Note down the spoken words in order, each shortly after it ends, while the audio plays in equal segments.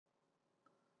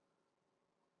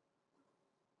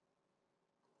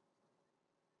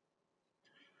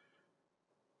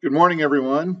Good morning,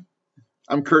 everyone.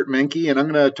 I'm Kurt Menke, and I'm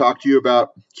going to talk to you about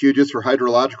QGIS for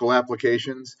hydrological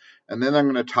applications, and then I'm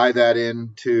going to tie that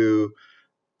into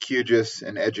QGIS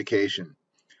and education.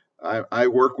 I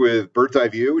work with Bird's Eye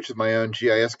View, which is my own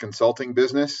GIS consulting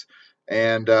business,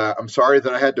 and I'm sorry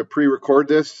that I had to pre-record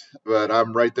this, but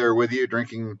I'm right there with you,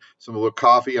 drinking some little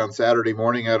coffee on Saturday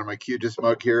morning out of my QGIS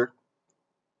mug here.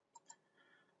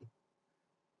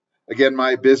 Again,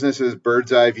 my business is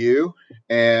Bird's Eye View,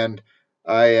 and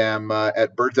I am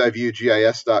at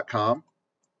birdseyeviewgis.com.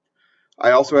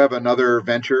 I also have another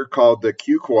venture called the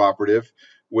Q Cooperative,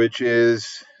 which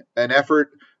is an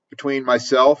effort between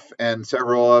myself and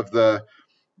several of the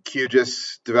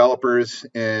QGIS developers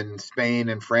in Spain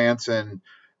and France and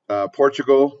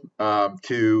Portugal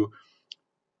to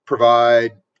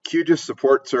provide QGIS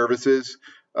support services,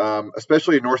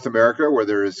 especially in North America, where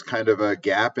there is kind of a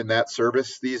gap in that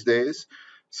service these days.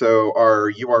 So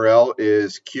our URL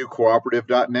is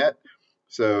qcooperative.net.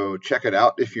 So check it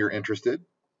out if you're interested.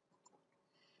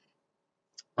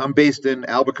 I'm based in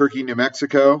Albuquerque, New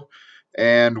Mexico,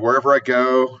 and wherever I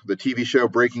go, the TV show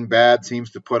Breaking Bad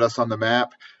seems to put us on the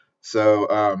map.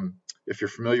 So if you're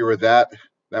familiar with that,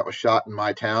 that was shot in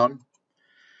my town.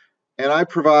 And I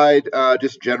provide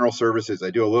just general services. I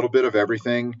do a little bit of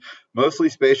everything, mostly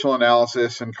spatial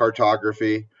analysis and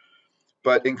cartography.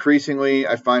 But increasingly,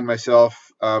 I find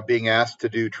myself being asked to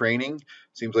do training.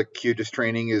 Seems like QGIS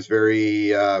training is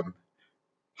very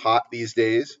hot these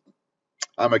days.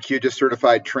 I'm a QGIS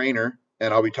certified trainer,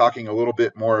 and I'll be talking a little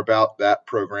bit more about that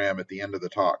program at the end of the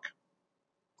talk.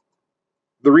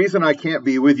 The reason I can't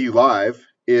be with you live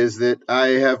is that I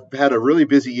have had a really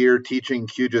busy year teaching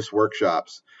QGIS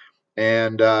workshops.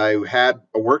 And I had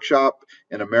a workshop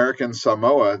in American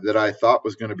Samoa that I thought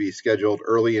was going to be scheduled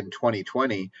early in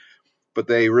 2020, but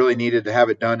they really needed to have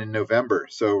it done in November.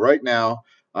 So right now,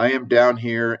 I am down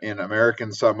here in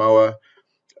American Samoa.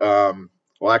 Well,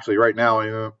 actually, right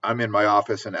now I'm in my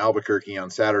office in Albuquerque on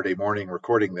Saturday morning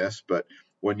recording this, but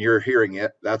when you're hearing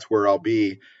it, that's where I'll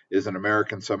be, is in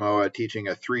American Samoa, teaching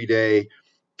a 3-day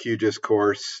QGIS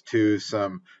course to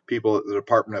some people at the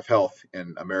Department of Health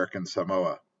in American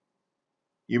Samoa.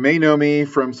 You may know me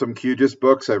from some QGIS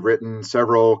books. I've written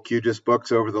several QGIS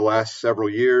books over the last several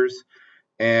years,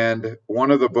 and one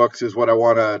of the books is what I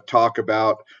want to talk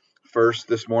about first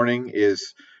this morning,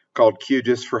 is called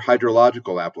QGIS for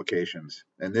hydrological applications.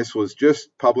 And this was just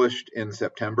published in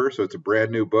September, so it's a brand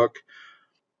new book.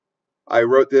 I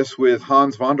wrote this with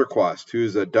Hans van der Kwast,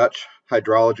 who's a Dutch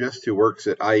hydrologist who works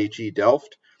at IHE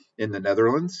Delft in the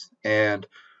Netherlands. And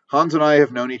Hans and I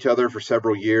have known each other for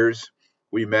several years.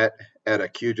 We met at a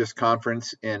QGIS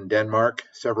conference in Denmark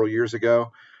several years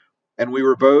ago, and we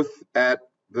were both at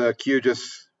the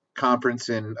QGIS conference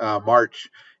in March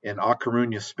in A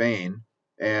Coruña, Spain.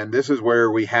 And this is where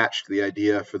we hatched the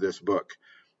idea for this book.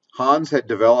 Hans had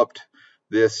developed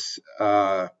this,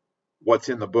 what's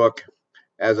in the book,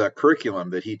 as a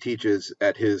curriculum that he teaches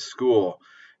at his school.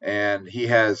 And he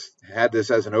has had this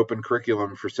as an open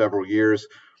curriculum for several years.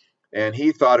 And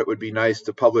he thought it would be nice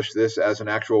to publish this as an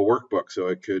actual workbook so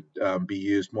it could be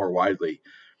used more widely.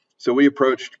 So we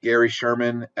approached Gary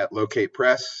Sherman at Locate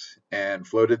Press and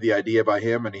floated the idea by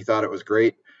him, and he thought it was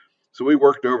great. So we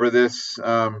worked over this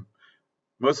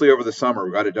mostly over the summer.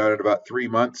 We got it done in about 3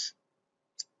 months.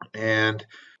 And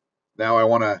now I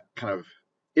want to kind of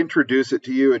introduce it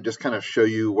to you and just kind of show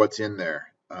you what's in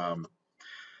there.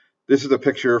 This is a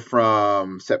picture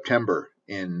from September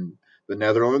in the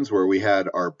Netherlands where we had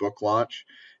our book launch,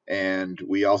 and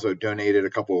we also donated a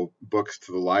couple books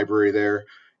to the library there.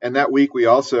 And that week we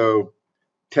also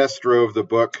test drove the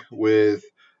book with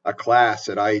a class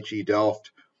at IHE Delft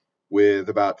with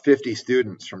about 50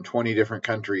 students from 20 different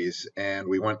countries, and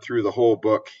we went through the whole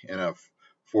book in a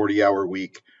 40-hour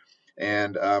week,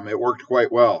 and it worked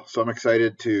quite well. So I'm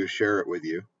excited to share it with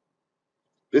you.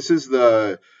 This is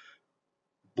the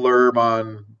blurb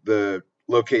on the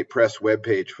Locate Press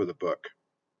webpage for the book.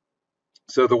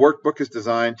 So the workbook is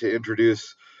designed to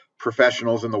introduce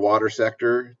professionals in the water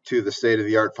sector to the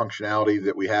state-of-the-art functionality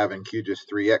that we have in QGIS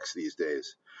 3X these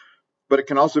days. But it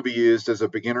can also be used as a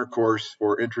beginner course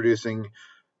for introducing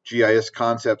GIS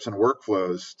concepts and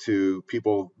workflows to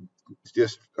people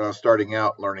just starting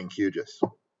out learning QGIS.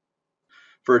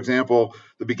 For example,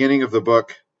 the beginning of the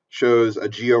book shows a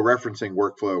georeferencing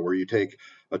workflow where you take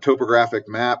a topographic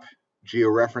map,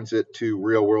 georeference it to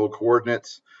real-world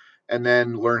coordinates, and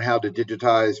then learn how to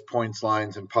digitize points,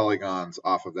 lines, and polygons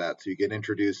off of that. So you get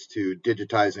introduced to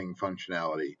digitizing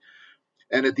functionality.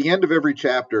 And at the end of every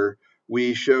chapter,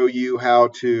 we show you how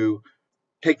to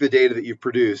take the data that you've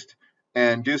produced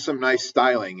and do some nice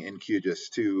styling in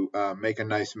QGIS to make a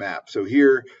nice map. So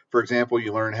here, for example,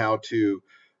 you learn how to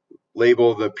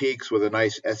label the peaks with a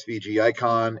nice SVG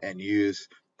icon and use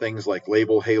things like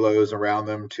label halos around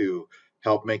them to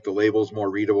help make the labels more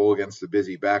readable against the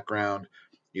busy background.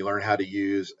 You learn how to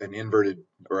use an inverted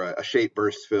or a shape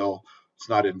burst fill. It's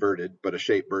not inverted, but a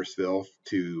shape burst fill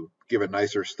to give a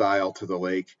nicer style to the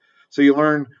lake. So you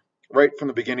learn right from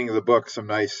the beginning of the book some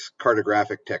nice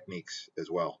cartographic techniques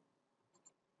as well.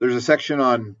 There's a section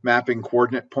on mapping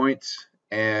coordinate points,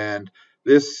 and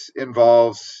this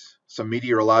involves some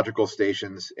meteorological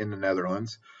stations in the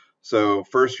Netherlands. So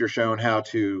first you're shown how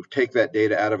to take that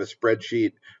data out of a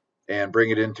spreadsheet and bring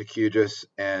it into QGIS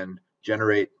and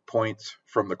generate points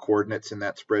from the coordinates in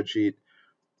that spreadsheet.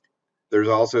 There's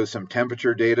also some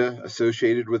temperature data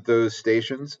associated with those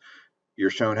stations. You're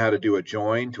shown how to do a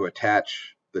join to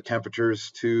attach the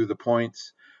temperatures to the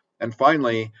points. And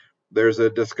finally, there's a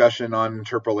discussion on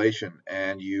interpolation,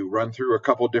 and you run through a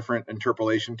couple different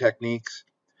interpolation techniques,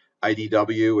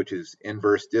 IDW, which is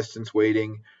inverse distance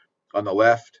weighting on the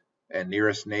left, and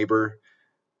nearest neighbor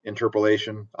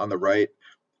interpolation on the right.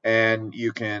 And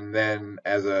you can then,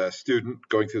 as a student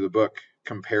going through the book,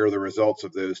 compare the results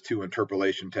of those two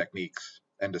interpolation techniques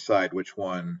and decide which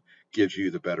one gives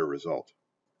you the better result.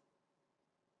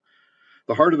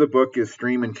 The heart of the book is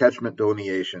stream and catchment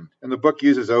delineation, and the book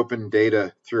uses open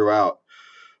data throughout.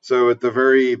 So at the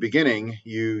very beginning,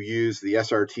 you use the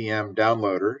SRTM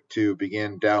downloader to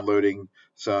begin downloading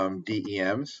some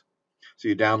DEMs. So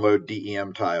you download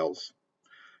DEM tiles.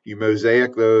 You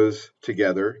mosaic those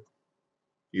together.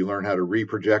 You learn how to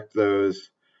reproject those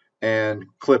and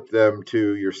clip them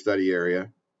to your study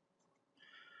area.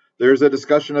 There's a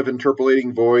discussion of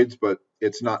interpolating voids, but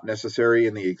it's not necessary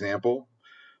in the example.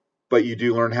 But you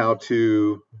do learn how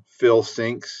to fill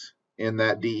sinks in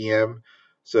that DEM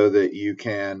so that you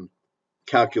can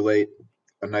calculate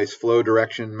a nice flow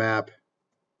direction map,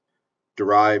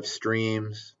 derive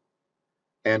streams,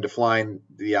 and define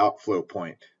the outflow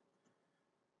point.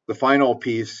 The final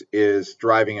piece is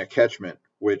driving a catchment,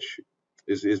 which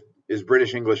is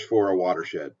British English for a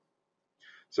watershed.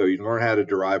 So you learn how to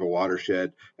derive a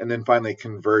watershed and then finally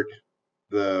convert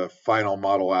the final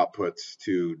model outputs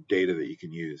to data that you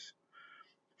can use.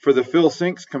 For the fill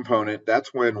sinks component,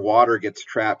 that's when water gets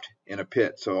trapped in a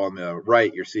pit. So on the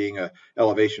right, you're seeing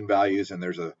elevation values, and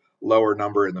there's a lower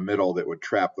number in the middle that would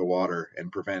trap the water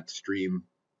and prevent stream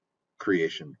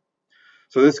creation.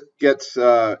 So this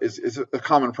is a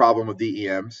common problem with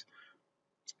DEMs,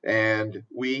 and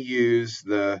we use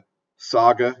the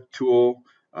Saga tool,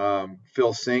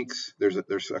 fill sinks. There's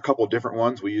a couple different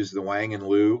ones. We use the Wang and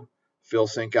Liu fill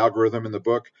sink algorithm in the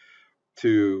book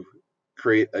to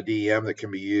create a DEM that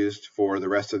can be used for the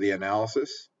rest of the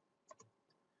analysis.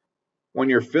 When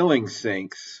you're filling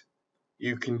sinks,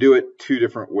 you can do it two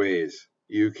different ways.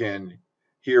 Here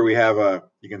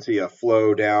you can see a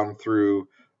flow down through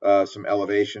some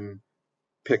elevation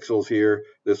pixels here.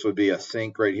 This would be a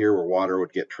sink right here where water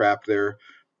would get trapped there.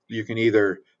 You can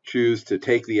either choose to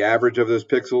take the average of those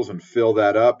pixels and fill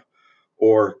that up,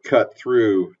 or cut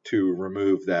through to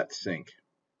remove that sink.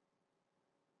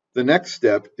 The next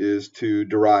step is to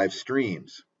derive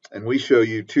streams, and we show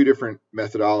you two different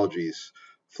methodologies,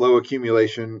 flow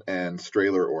accumulation and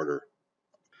Strahler order.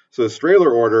 So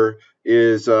Strahler order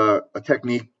is a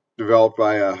technique developed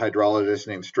by a hydrologist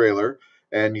named Strahler,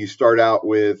 and you start out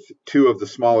with two of the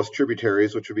smallest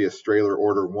tributaries, which would be a Strahler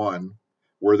order 1.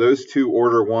 Where those two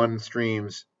order 1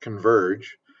 streams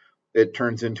converge, it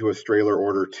turns into a Strahler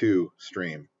order 2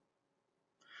 stream.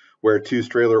 Where two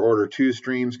Strahler order 2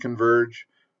 streams converge,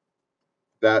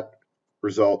 that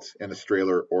results in a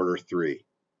Strahler order 3.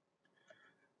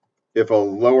 If a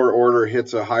lower order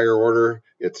hits a higher order,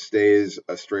 it stays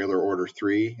a Strahler order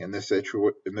 3 in this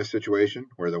situation,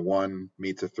 where the 1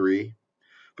 meets a 3.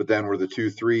 But then where the two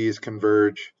 3s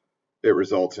converge, it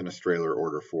results in a Strahler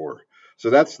order 4. So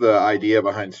that's the idea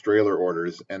behind Strahler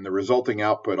orders, and the resulting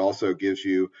output also gives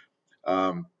you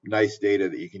nice data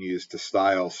that you can use to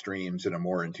style streams in a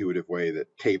more intuitive way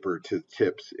that taper to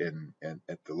tips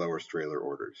at the lower Strahler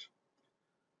orders.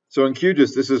 So in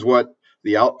QGIS, this is what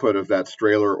the output of that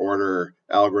Strahler order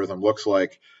algorithm looks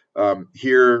like.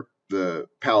 Here, the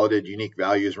paletted unique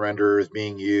values renderer is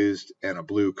being used and a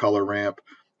blue color ramp,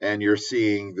 and you're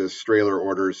seeing the Strahler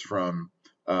orders from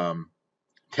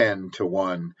 10 to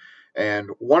 1. And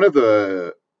one of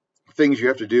the things you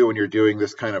have to do when you're doing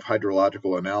this kind of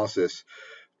hydrological analysis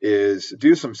is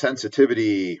do some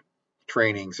sensitivity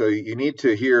training. So you need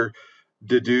to here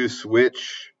deduce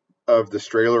which of the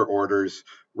Strahler orders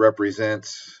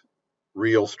represents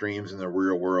real streams in the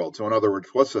real world. So in other words,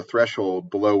 what's the threshold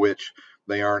below which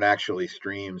they aren't actually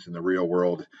streams in the real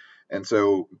world? And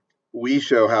so we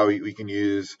show how we can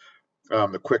use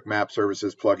the quick map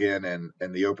services plugin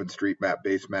and the OpenStreetMap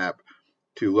base map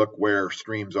to look where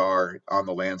streams are on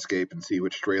the landscape and see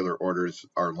which trailer orders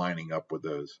are lining up with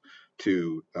those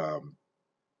to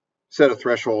set a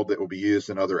threshold that will be used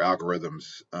in other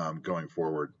algorithms going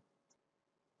forward.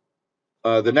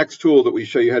 The next tool that we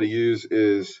show you how to use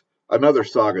is another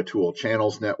Saga tool,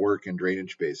 Channels, Network, and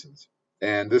Drainage Basins.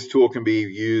 And this tool can be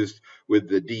used with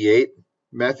the D8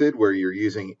 method, where you're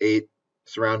using 8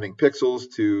 surrounding pixels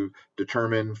to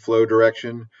determine flow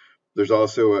direction. There's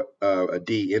also a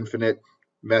D infinite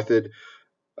method.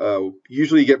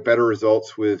 Usually you get better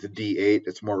results with D8.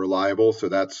 It's more reliable, so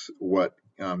that's what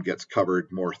gets covered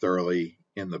more thoroughly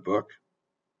in the book.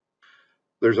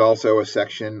 There's also a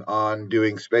section on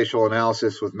doing spatial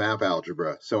analysis with map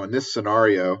algebra. So in this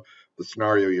scenario, the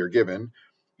scenario you're given,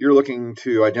 you're looking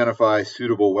to identify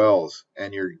suitable wells,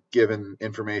 and you're given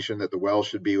information that the well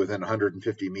should be within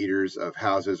 150 meters of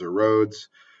houses or roads,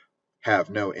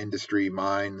 have no industry,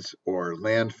 mines, or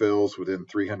landfills within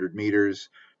 300 meters,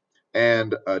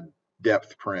 and a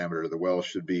depth parameter. The well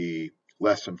should be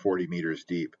less than 40 meters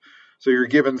deep. So you're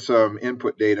given some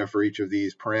input data for each of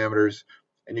these parameters,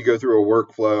 and you go through a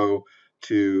workflow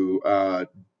to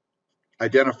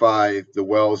identify the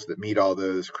wells that meet all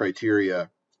those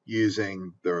criteria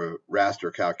using the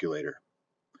raster calculator.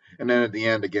 And then at the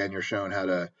end, again, you're shown how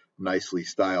to nicely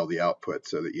style the output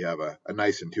so that you have a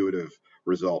nice intuitive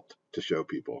result to show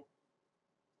people.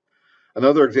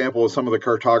 Another example of some of the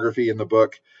cartography in the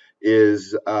book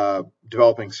is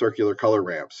developing circular color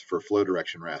ramps for flow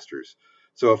direction rasters.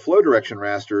 So a flow direction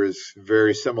raster is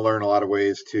very similar in a lot of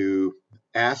ways to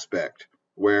aspect,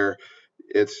 where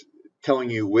it's telling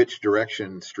you which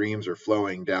direction streams are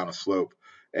flowing down a slope.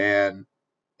 And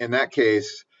in that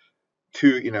case,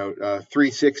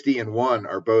 360 and 1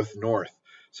 are both north.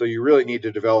 So you really need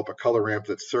to develop a color ramp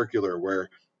that's circular, where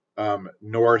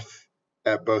north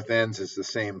at both ends is the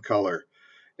same color.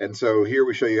 And so here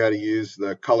we show you how to use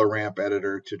the color ramp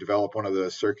editor to develop one of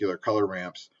those circular color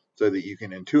ramps so that you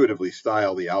can intuitively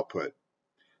style the output.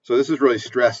 So this is really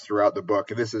stressed throughout the book.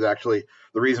 And this is actually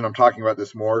the reason I'm talking about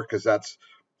this more, because that's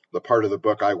the part of the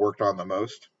book I worked on the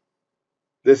most.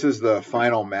 This is the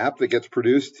final map that gets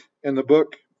produced in the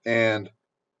book. And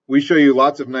we show you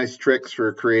lots of nice tricks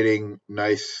for creating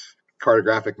nice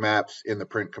cartographic maps in the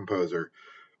print composer.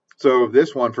 So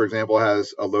this one, for example,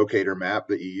 has a locator map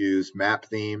that you use map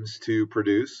themes to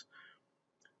produce.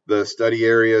 The study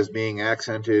area is being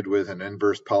accented with an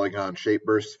inverse polygon shape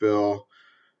burst fill.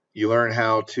 You learn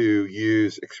how to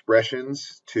use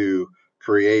expressions to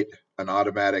create an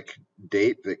automatic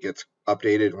date that gets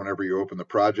updated whenever you open the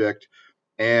project,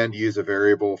 and use a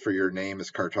variable for your name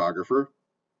as cartographer.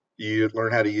 You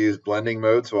learn how to use blending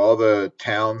mode. So all the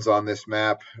towns on this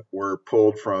map were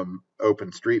pulled from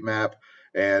OpenStreetMap,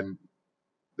 and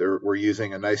we're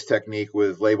using a nice technique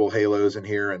with label halos in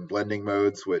here and blending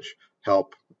modes, which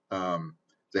help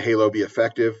the halo be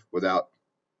effective without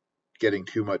getting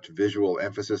too much visual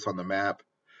emphasis on the map.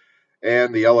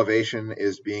 And the elevation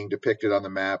is being depicted on the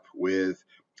map with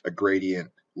a gradient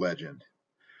legend.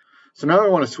 So now I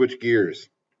want to switch gears.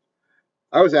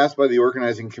 I was asked by the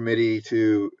organizing committee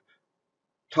to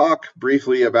talk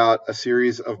briefly about a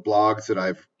series of blogs that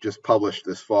I've just published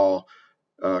this fall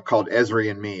called Esri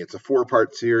and Me. It's a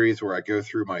 4-part series where I go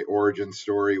through my origin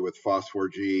story with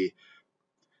Phos4G,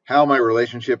 how my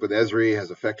relationship with Esri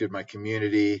has affected my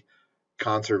community,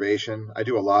 conservation. I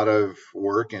do a lot of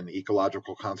work in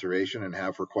ecological conservation and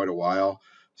have for quite a while.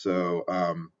 So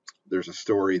there's a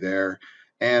story there.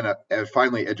 And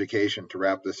finally, education to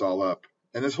wrap this all up.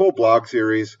 And this whole blog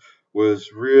series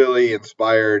was really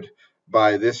inspired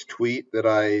by this tweet that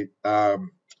I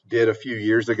did a few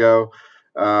years ago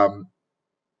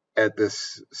at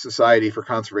this Society for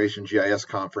Conservation GIS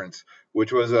conference,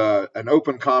 which was an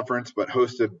open conference, but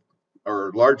hosted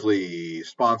or largely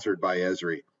sponsored by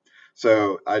Esri.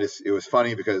 So it was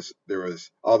funny because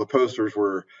all the posters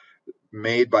were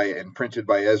made by and printed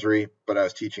by Esri, but I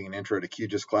was teaching an intro to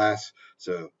QGIS class.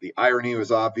 So the irony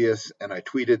was obvious, and I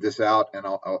tweeted this out, and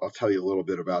I'll tell you a little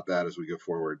bit about that as we go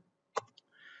forward.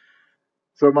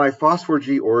 So my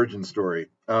Phos4G origin story.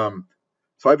 So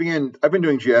I've been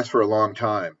doing GIS for a long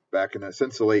time,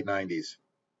 since the late 90s.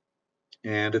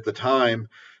 And at the time,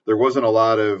 there wasn't a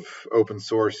lot of open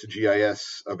source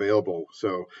GIS available.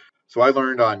 So I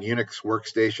learned on Unix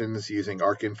workstations using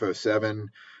ArcInfo 7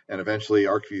 and eventually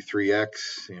ArcView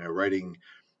 3X, writing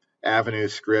Avenue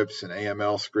scripts and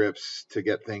AML scripts to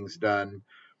get things done.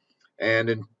 And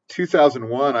in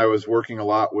 2001, I was working a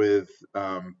lot with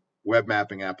web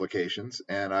mapping applications,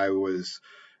 and I was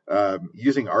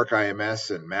using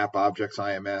ArcIMS and Map Objects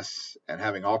IMS and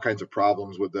having all kinds of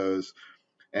problems with those,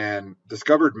 and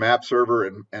discovered Map Server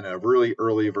and a really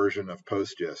early version of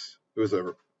PostGIS. It was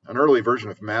an early version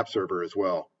of Map Server as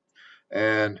well.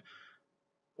 And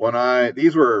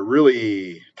these were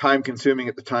really time consuming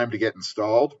at the time to get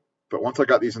installed, but once I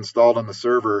got these installed on the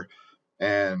server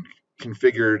and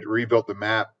rebuilt the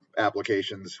map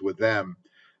applications with them,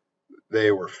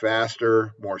 they were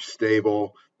faster, more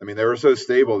stable. I mean, they were so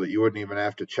stable that you wouldn't even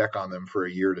have to check on them for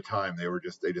a year at a time.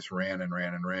 They just ran and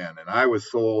ran and ran. And I was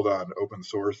sold on open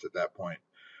source at that point.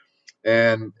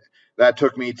 And that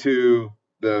took me to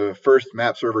the first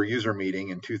map server user meeting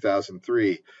in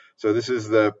 2003. So this is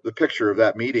the picture of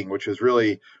that meeting, which is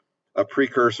really a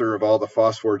precursor of all the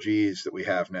FOSS4Gs that we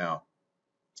have now.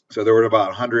 So there were about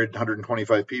 100,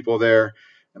 125 people there,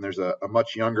 and there's a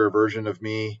much younger version of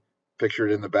me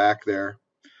pictured in the back there.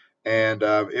 And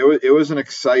it was an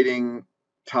exciting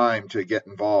time to get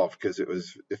involved because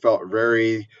it felt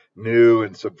very new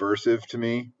and subversive to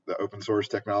me, the open source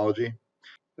technology.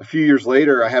 A few years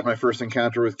later, I had my first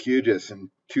encounter with QGIS. In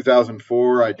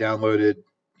 2004, I downloaded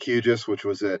QGIS, which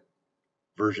was at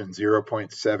version 0.7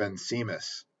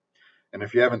 CMIS. And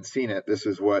if you haven't seen it, this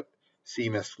is what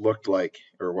CMIS looked like,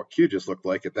 or what QGIS looked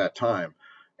like at that time.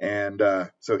 And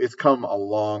so it's come a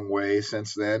long way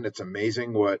since then. It's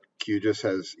amazing what QGIS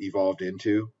has evolved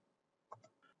into.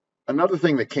 Another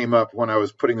thing that came up when I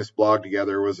was putting this blog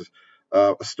together was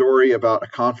a story about a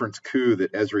conference coup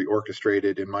that Esri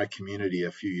orchestrated in my community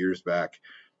a few years back.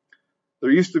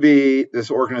 There used to be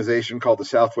this organization called the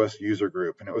Southwest User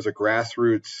Group, and it was a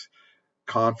grassroots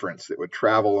conference that would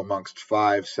travel amongst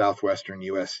 5 southwestern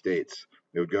U.S. states.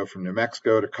 It would go from New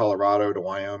Mexico to Colorado to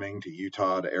Wyoming to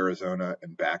Utah to Arizona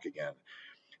and back again.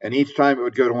 And each time it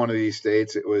would go to one of these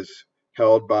states, it was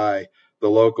held by the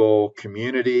local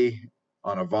community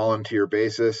on a volunteer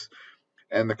basis.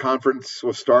 And the conference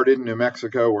was started in New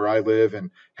Mexico, where I live,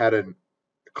 and had a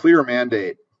clear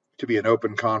mandate to be an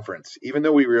open conference, even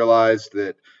though we realized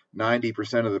that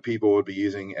 90% of the people would be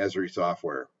using Esri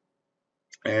software.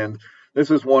 And this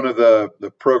is one of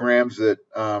the programs that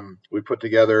we put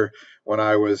together when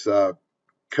I was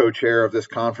co-chair of this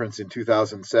conference in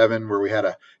 2007, where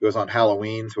it was on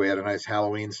Halloween, so we had a nice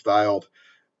Halloween-styled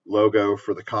logo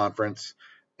for the conference,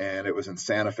 and it was in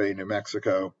Santa Fe, New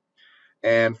Mexico.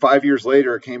 And 5 years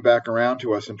later, it came back around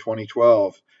to us in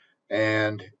 2012,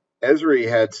 and Esri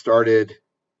had started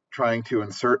trying to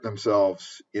insert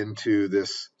themselves into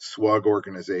this SWUG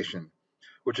organization,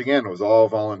 which again was all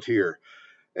volunteer.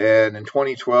 And in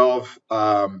 2012,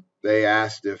 they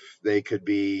asked if they could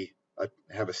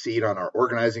have a seat on our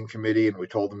organizing committee, and we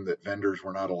told them that vendors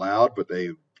were not allowed, but they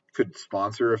could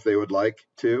sponsor if they would like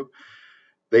to.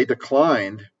 They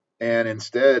declined and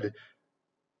instead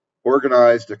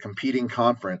organized a competing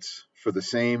conference for the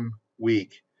same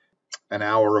week, an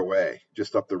hour away,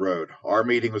 just up the road. Our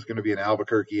meeting was going to be in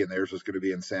Albuquerque, and theirs was going to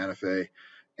be in Santa Fe,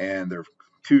 and they're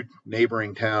 2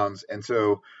 neighboring towns. And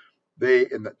so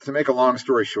to make a long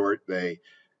story short, they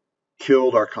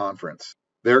killed our conference.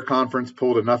 Their conference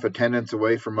pulled enough attendance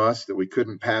away from us that we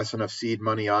couldn't pass enough seed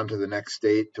money on to the next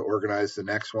state to organize the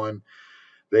next one.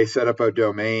 They set up a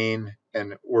domain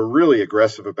and were really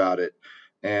aggressive about it,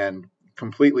 and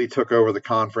completely took over the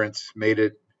conference, made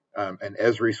it an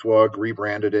Esri SWUG,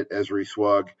 rebranded it Esri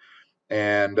SWUG,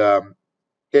 and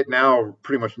it now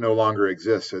pretty much no longer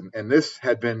exists. And this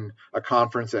had been a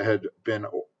conference that had been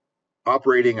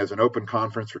operating as an open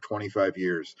conference for 25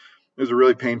 years. It was a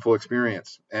really painful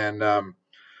experience. And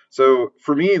so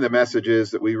for me, the message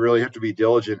is that we really have to be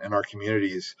diligent in our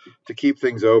communities to keep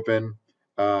things open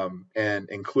and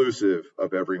inclusive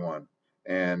of everyone.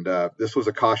 And this was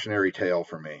a cautionary tale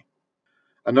for me.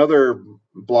 Another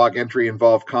blog entry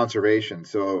involved conservation.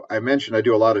 So I mentioned I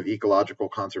do a lot of ecological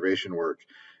conservation work,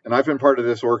 and I've been part of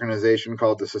this organization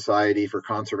called the Society for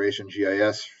Conservation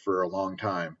GIS for a long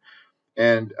time.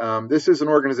 And this is an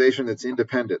organization that's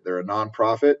independent. They're a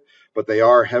nonprofit, but they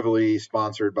are heavily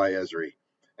sponsored by Esri.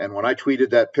 And when I tweeted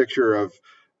that picture of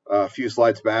a few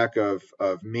slides back of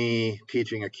me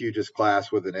teaching a QGIS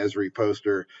class with an Esri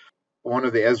poster, one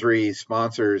of the Esri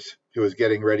sponsors who was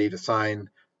getting ready to sign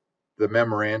the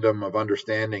memorandum of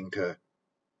understanding to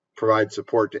provide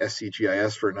support to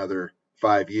SCGIS for another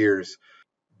 5 years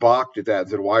balked at that and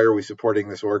said, why are we supporting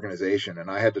this organization? And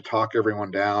I had to talk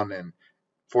everyone down, and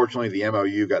fortunately the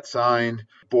MOU got signed.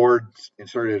 Board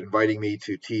started inviting me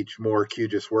to teach more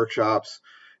QGIS workshops,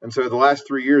 and so the last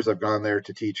 3 years I've gone there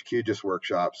to teach QGIS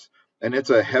workshops, and it's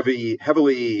a heavily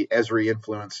Esri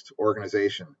influenced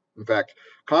organization. In fact,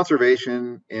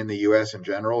 conservation in the US in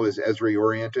general is Esri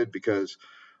oriented because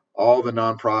all the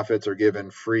nonprofits are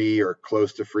given free or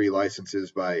close to free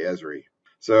licenses by Esri.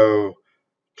 So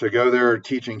to go there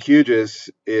teaching QGIS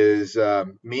is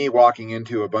me walking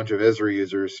into a bunch of Esri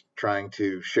users trying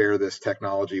to share this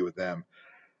technology with them.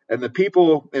 And the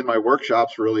people in my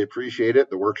workshops really appreciate it.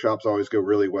 The workshops always go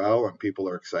really well and people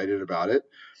are excited about it.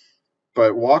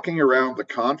 But walking around the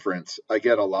conference, I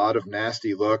get a lot of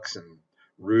nasty looks and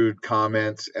rude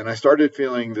comments. And I started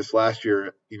feeling this last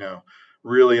year,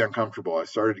 really uncomfortable. I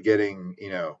started getting,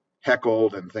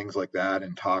 heckled and things like that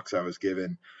in talks I was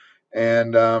given.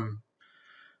 And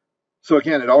so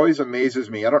again, it always amazes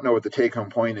me. I don't know what the take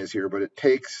home point is here, but it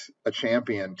takes a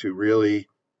champion to really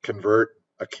convert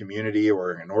a community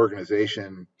or an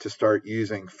organization to start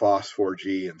using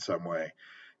FOSS4G in some way.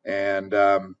 And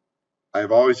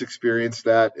I've always experienced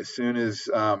that. As soon as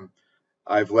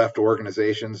I've left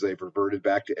organizations, they've reverted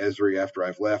back to Esri after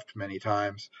I've left many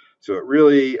times. So it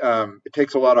really it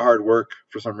takes a lot of hard work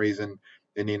for some reason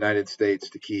in the United States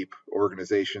to keep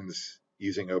organizations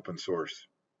using open source.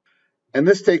 And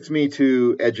this takes me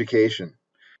to education.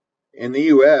 In the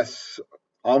US,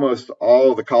 almost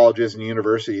all the colleges and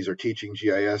universities are teaching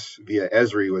GIS via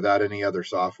Esri without any other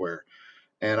software.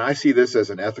 And I see this as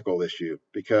an ethical issue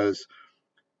because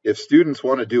if students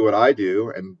want to do what I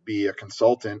do and be a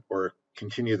consultant or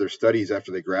continue their studies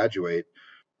after they graduate,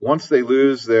 once they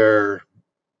lose their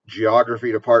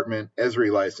geography department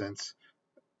Esri license,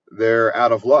 they're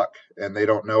out of luck and they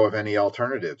don't know of any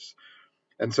alternatives.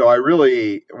 And so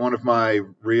one of my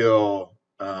real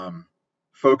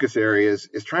focus areas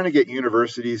is trying to get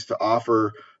universities to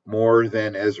offer more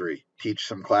than Esri, teach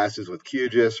some classes with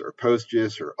QGIS or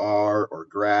PostGIS or R or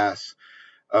GRASS.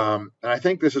 And I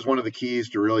think this is one of the keys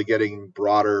to really getting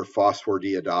broader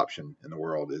FOSS4D adoption in the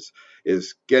world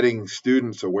is getting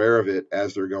students aware of it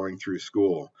as they're going through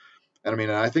school. And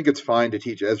I think it's fine to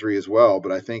teach Esri as well,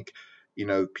 but I think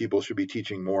people should be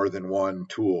teaching more than one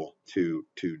tool to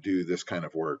do this kind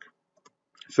of work.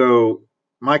 So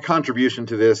my contribution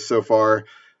to this so far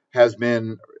has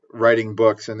been writing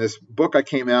books, and this book I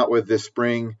came out with this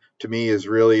spring to me is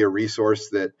really a resource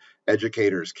that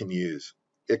educators can use.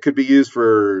 It could be used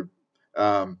for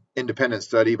independent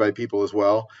study by people as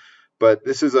well, but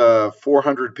this is a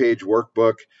 400-page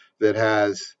workbook that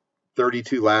has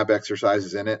 32 lab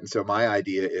exercises in it. And so my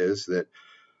idea is that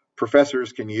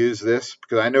professors can use this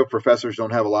because I know professors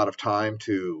don't have a lot of time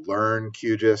to learn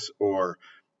QGIS or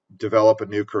develop a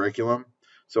new curriculum.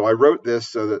 So I wrote this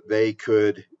so that they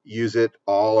could use it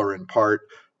all or in part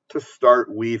to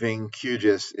start weaving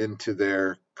QGIS into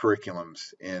their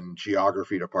curriculums in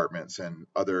geography departments and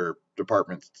other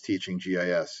departments teaching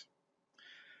GIS.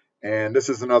 And this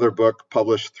is another book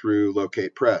published through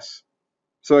Locate Press.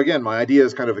 So again, my idea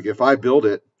is kind of like, if I build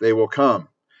it, they will come.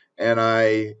 And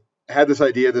I had this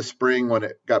idea this spring when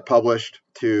it got published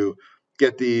to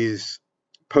get these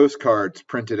postcards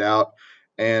printed out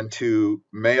and to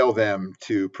mail them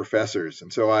to professors.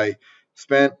 And so I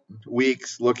spent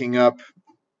weeks looking up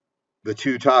the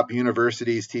two top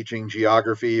universities teaching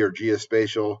geography or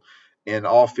geospatial in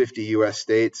all 50 US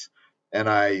states. And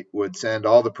I would send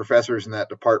all the professors in that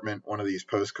department one of these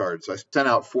postcards. So I sent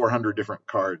out 400 different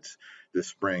cards this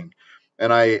spring.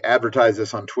 And I advertised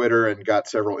this on Twitter and got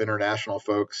several international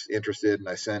folks interested. And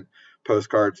I sent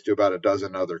postcards to about a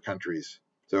dozen other countries.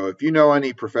 So if you know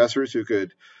any professors who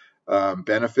could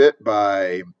benefit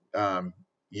by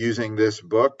using this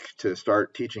book to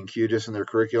start teaching QGIS in their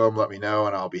curriculum, let me know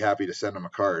and I'll be happy to send them a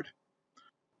card.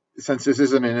 Since this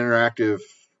isn't an interactive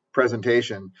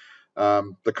presentation,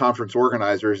 the conference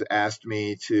organizers asked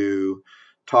me to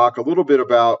talk a little bit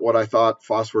about what I thought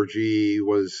FOSS4G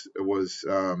was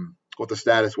what the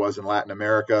status was in Latin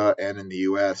America and in the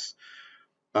US.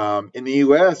 In the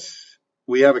US,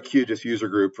 we have a QGIS user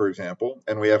group, for example,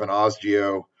 and we have an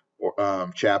OSGeo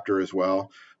chapter as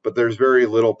well, but there's very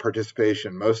little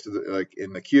participation. Most of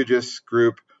in the QGIS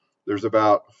group, there's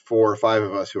about 4 or 5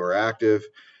 of us who are active.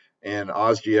 And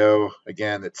OSGeo,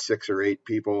 again, it's 6 or 8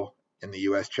 people in the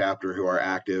US chapter who are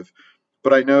active.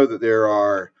 But I know that there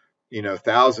are,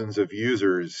 thousands of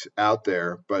users out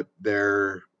there, but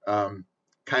they're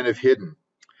kind of hidden.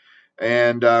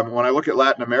 And when I look at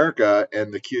Latin America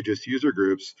and the QGIS user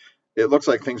groups, it looks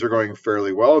like things are going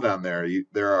fairly well down there.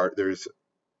 There's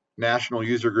national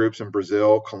user groups in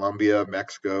Brazil, Colombia,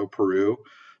 Mexico, Peru.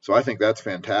 So I think that's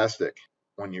fantastic.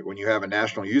 When you have a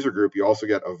national user group, you also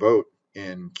get a vote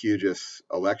in QGIS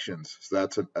elections. So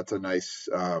that's a nice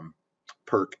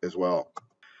perk as well.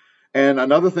 And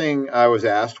another thing I was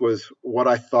asked was what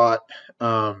I thought,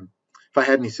 if I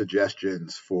had any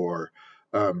suggestions for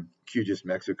QGIS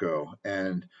Mexico.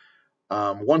 And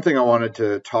one thing I wanted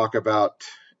to talk about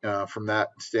from that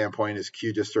standpoint is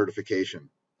QGIS certification.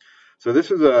 So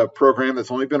this is a program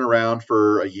that's only been around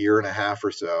for a year and a half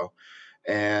or so.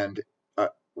 And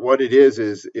what it is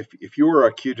if you are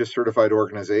a QGIS certified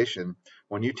organization,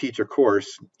 when you teach a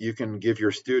course, you can give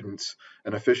your students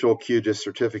an official QGIS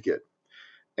certificate.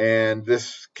 And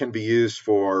this can be used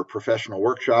for professional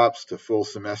workshops to full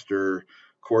semester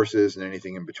courses and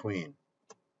anything in between.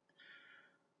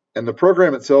 And the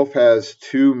program itself has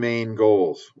two main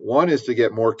goals. One is to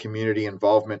get more community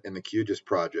involvement in the QGIS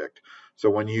project. So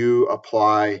when you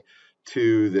apply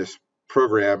to this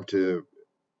program, to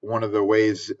one of the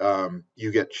ways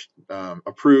you get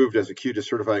approved as a QGIS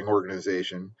certifying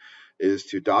organization is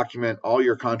to document all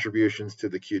your contributions to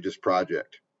the QGIS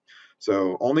project.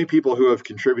 So only people who have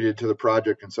contributed to the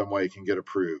project in some way can get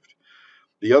approved.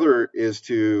 The other is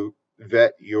to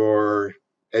vet your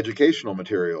educational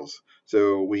materials.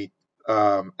 So we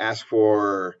ask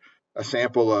for a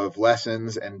sample of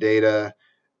lessons and data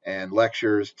and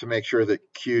lectures to make sure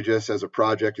that QGIS as a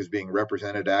project is being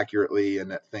represented accurately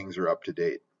and that things are up to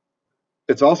date.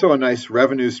 It's also a nice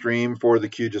revenue stream for the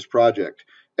QGIS project.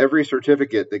 Every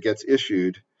certificate that gets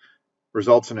issued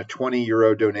results in a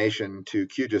 €20 donation to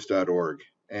QGIS.org.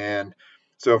 And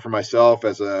so for myself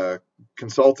as a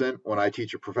consultant, when I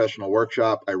teach a professional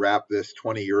workshop, I wrap this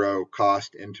 €20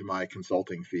 cost into my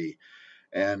consulting fee.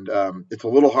 And it's a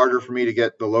little harder for me to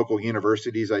get the local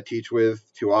universities I teach with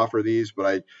to offer these, but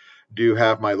I do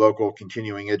have my local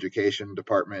continuing education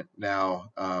department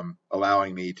now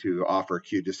allowing me to offer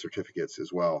QGIS certificates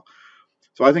as well.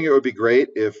 So I think it would be great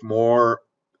if more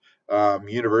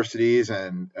universities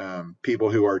and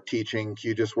people who are teaching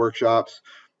QGIS workshops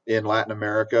in Latin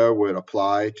America would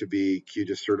apply to be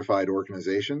QGIS certified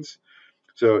organizations.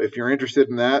 So if you're interested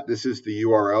in that, this is the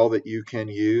URL that you can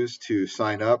use to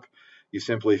sign up. You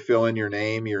simply fill in your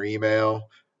name, your email,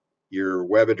 your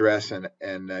web address,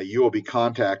 and you will be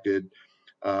contacted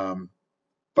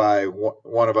by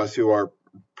one of us who are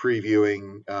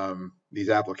previewing these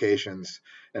applications,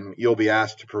 and you'll be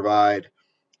asked to provide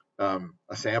a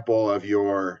sample of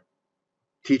your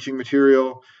teaching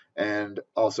material and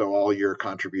also all your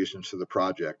contributions to the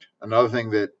project. Another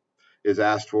thing that is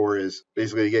asked for is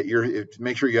basically to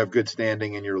make sure you have good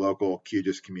standing in your local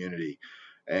QGIS community.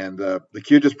 And the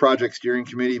QGIS Project Steering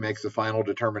Committee makes the final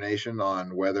determination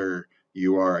on whether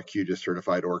you are a QGIS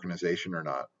certified organization or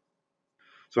not.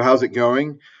 So how's it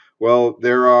going? Well,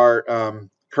 there are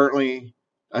currently,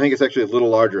 I think it's actually a little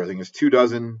larger. I think it's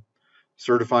 24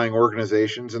 certifying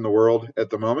organizations in the world at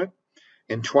the moment.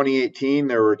 In 2018,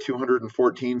 there were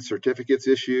 214 certificates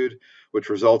issued, which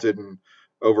resulted in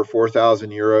over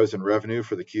 €4,000 in revenue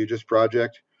for the QGIS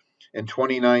project. In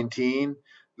 2019,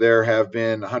 there have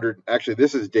been 100, actually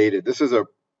this is dated. This is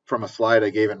from a slide I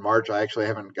gave in March. I actually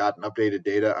haven't gotten updated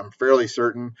data. I'm fairly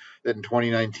certain that in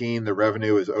 2019, the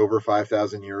revenue is over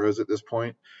 €5,000 at this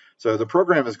point. So the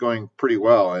program is going pretty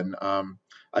well. And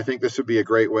I think this would be a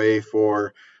great way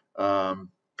for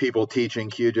people teaching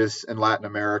QGIS in Latin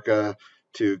America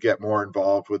to get more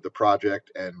involved with the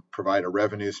project and provide a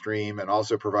revenue stream, and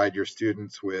also provide your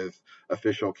students with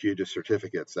official QGIS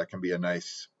certificates. That can be a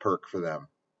nice perk for them.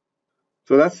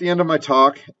 So that's the end of my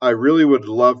talk. I really would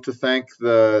love to thank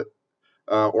the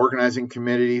organizing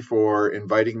committee for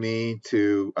inviting me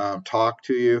to talk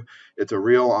to you. It's a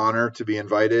real honor to be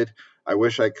invited. I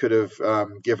wish I could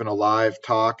have given a live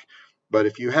talk, but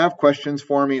if you have questions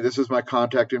for me, this is my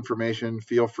contact information.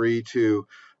 Feel free to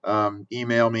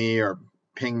email me or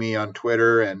ping me on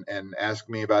Twitter and ask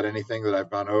me about anything that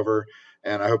I've gone over.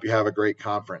 And I hope you have a great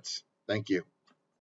conference. Thank you.